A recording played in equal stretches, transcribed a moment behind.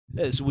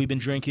So we've been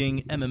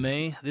drinking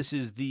MMA. This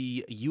is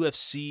the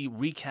UFC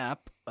recap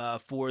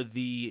for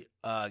the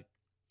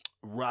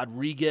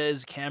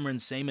Rodriguez Cameron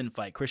Saaiman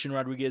fight. Christian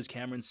Rodriguez,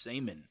 Cameron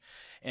Saaiman.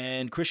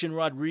 And Christian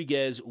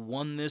Rodriguez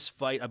won this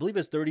fight. I believe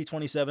it's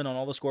 30-27 on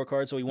all the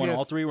scorecards, so he won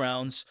all 3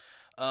 rounds.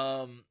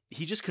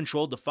 He just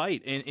controlled the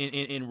fight.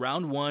 In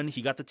round 1,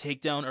 he got the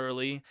takedown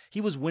early.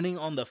 He was winning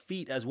on the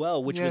feet as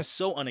well, which was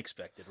so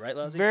unexpected, right,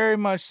 Lazzy? Very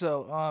much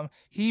so.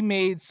 He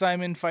made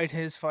Saaiman fight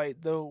his fight,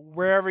 though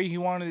wherever he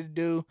wanted to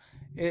do,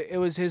 it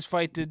was his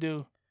fight to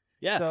do.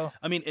 Yeah, so,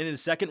 I mean, in the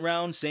second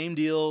round, same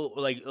deal.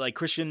 Like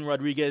Christian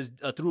Rodriguez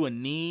threw a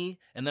knee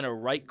and then a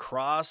right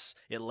cross.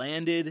 It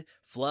landed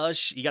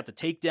flush. He got the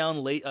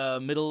takedown late,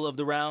 middle of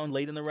the round,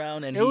 late in the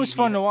round, and it was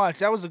fun to watch.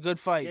 That was a good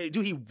fight. Yeah,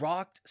 dude, he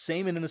rocked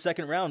Saaiman in the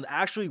second round.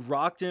 Actually,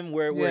 rocked him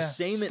where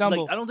Saaiman.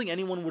 Stumbled. Like, I don't think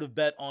anyone would have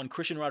bet on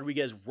Christian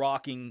Rodriguez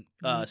rocking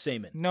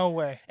Saaiman. No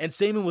way. And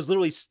Saaiman was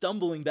literally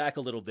stumbling back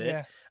a little bit.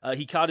 Yeah.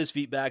 He caught his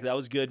feet back. That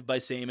was good by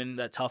Saaiman,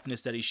 that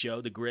toughness that he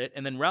showed, the grit.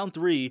 And then round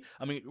 3,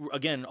 I mean,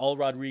 again, all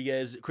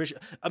Rodriguez. Christian.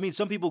 I mean,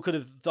 some people could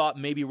have thought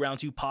maybe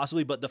round 2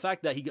 possibly, but the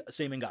fact that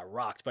Saaiman got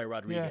rocked by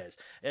Rodriguez,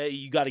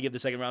 you got to give the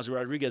second round to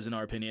Rodriguez, in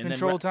our opinion.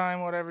 Control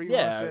time, whatever you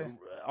want to say.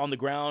 On the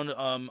ground,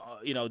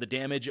 the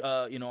damage,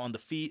 on the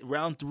feet.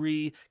 Round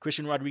 3,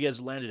 Christian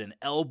Rodriguez landed an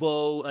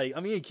elbow. Like,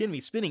 I mean, are you kidding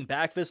me? Spinning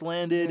back fist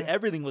landed. Yeah.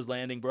 Everything was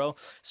landing, bro.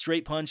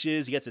 Straight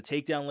punches. He gets a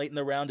takedown late in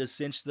the round to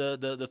cinch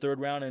the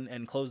third round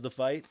and close the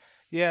fight.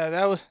 Yeah,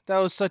 that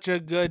was such a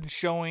good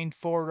showing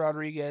for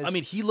Rodriguez. I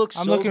mean, he looks.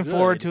 I'm looking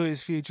forward to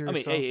his future. I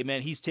mean, hey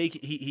man,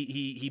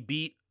 he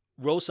beat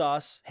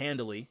Rosas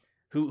handily,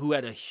 who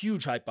had a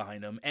huge hype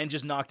behind him, and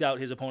just knocked out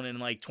his opponent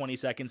in like 20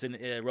 seconds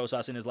in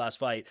Rosas in his last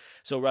fight.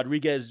 So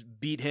Rodriguez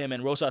beat him,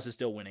 and Rosas is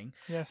still winning.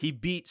 Yes. He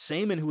beat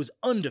Saaiman, who was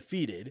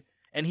undefeated.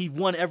 And he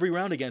won every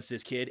round against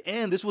this kid.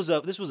 And this was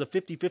a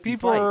 50-50 fight.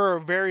 People are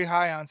very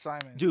high on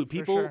Saaiman. Dude,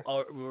 people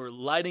were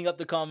lighting up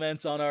the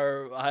comments on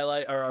our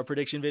highlight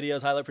prediction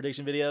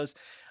videos.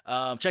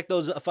 Check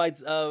those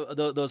fights,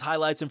 those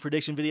highlights and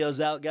prediction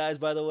videos out, guys,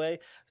 by the way.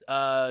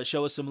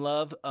 Show us some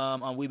love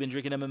on We've Been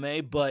Drinking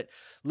MMA. But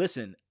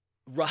listen,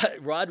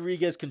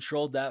 Rodriguez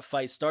controlled that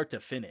fight start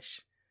to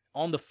finish.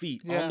 On the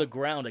feet, on the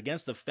ground,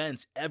 against the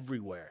fence,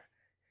 everywhere.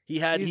 He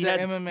had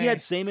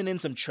Saaiman in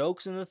some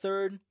chokes in the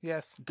third.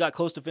 Yes. Got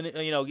close to finish.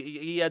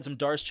 He had some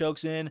Darce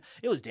chokes in.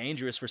 It was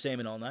dangerous for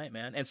Saaiman all night,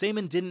 man. And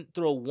Saaiman didn't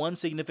throw one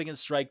significant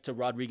strike to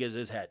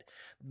Rodriguez's head.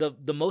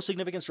 The most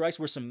significant strikes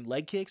were some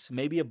leg kicks,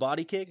 maybe a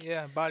body kick.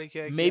 Yeah, body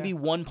kick. Maybe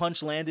one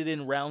punch landed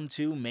in round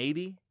 2,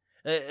 maybe.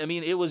 I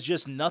mean, it was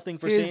just nothing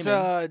for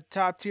Saaiman. His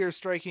top-tier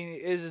striking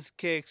is his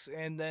kicks,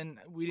 and then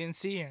we didn't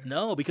see him.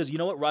 No, because you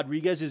know what?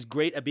 Rodriguez is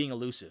great at being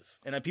elusive.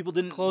 And people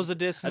didn't... Close the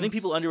distance. I think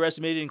people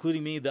underestimated,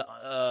 including me,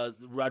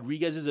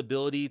 Rodriguez's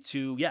ability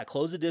to,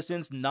 close the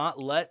distance, not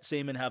let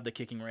Saaiman have the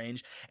kicking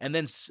range, and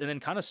then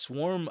kind of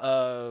swarm,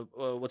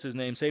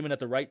 Saaiman at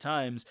the right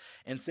times.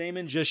 And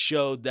Saaiman just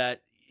showed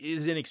that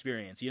his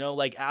inexperience.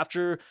 Like,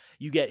 after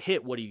you get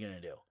hit, what are you going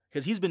to do?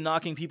 Because he's been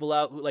knocking people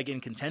out like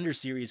in Contender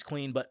Series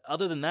clean, but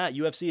other than that,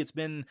 UFC, it's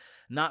been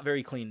not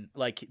very clean,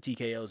 like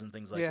TKOs and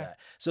things like that.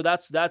 So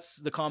that's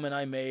the comment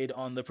I made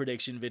on the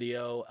prediction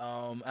video.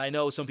 I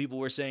know some people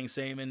were saying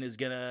Saaiman is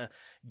gonna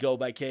go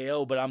by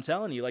KO, but I'm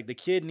telling you, like, the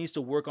kid needs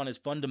to work on his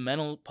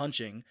fundamental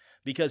punching,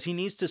 because he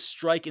needs to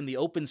strike in the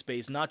open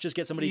space, not just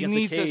get somebody against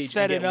the cage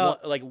and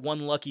get one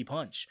lucky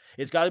punch.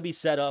 It's got to be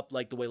set up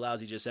like the way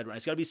Lousy just said, right?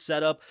 It's got to be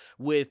set up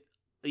with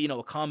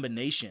a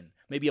combination.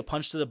 Maybe a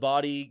punch to the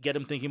body, get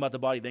him thinking about the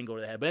body, then go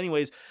to the head. But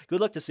anyways, good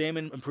luck to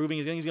Saaiman improving.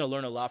 He's going to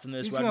learn a lot from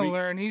this. He's going to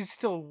learn. He's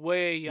still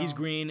way young. He's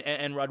green,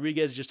 and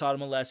Rodriguez just taught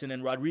him a lesson.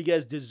 And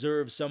Rodriguez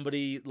deserves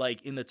somebody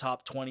like in the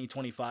top 20,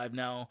 25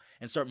 now,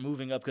 and start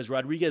moving up, because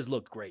Rodriguez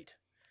looked great.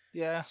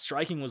 Yeah.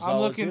 Striking was solid,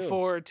 I'm looking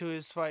forward to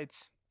his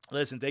fights.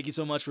 Listen, thank you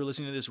so much for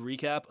listening to this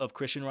recap of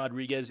Christian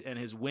Rodriguez and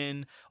his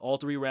win, all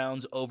 3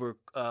 rounds over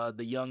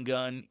the young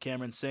gun,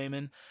 Cameron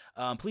Saaiman.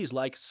 Please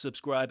like,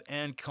 subscribe,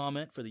 and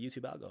comment for the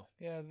YouTube algo.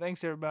 Yeah,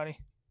 thanks, everybody.